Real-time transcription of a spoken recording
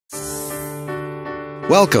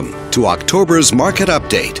Welcome to October's Market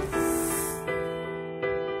Update,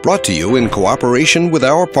 brought to you in cooperation with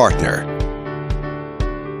our partner.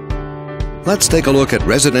 Let's take a look at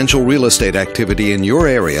residential real estate activity in your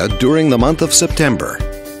area during the month of September.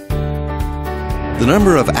 The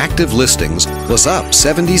number of active listings was up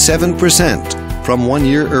 77% from 1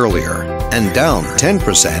 year earlier and down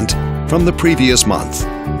 10% from the previous month.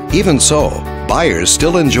 Even so, buyers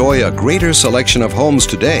still enjoy a greater selection of homes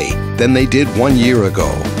today than they did 1 year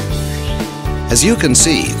ago. As you can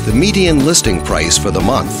see, the median listing price for the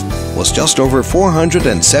month was just over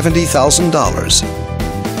 $470,000.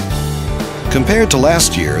 Compared to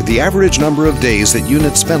last year, the average number of days that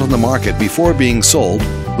units spent on the market before being sold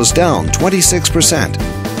was down 26%.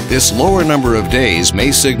 This lower number of days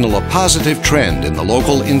may signal a positive trend in the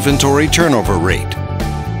local inventory turnover rate.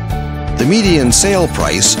 The median sale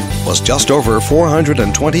price was just over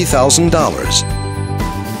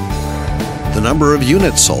 $420,000. The number of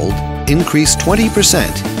units sold increased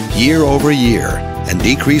 20% year over year and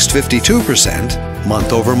decreased 52%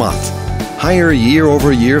 month over month. Higher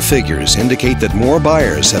year-over-year figures indicate that more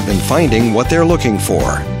buyers have been finding what they're looking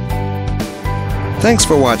for. Thanks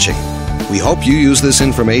for watching. We hope you use this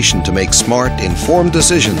information to make smart, informed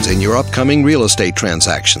decisions in your upcoming real estate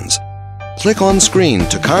transactions. Click on screen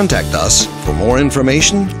to contact us for more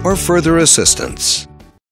information or further assistance.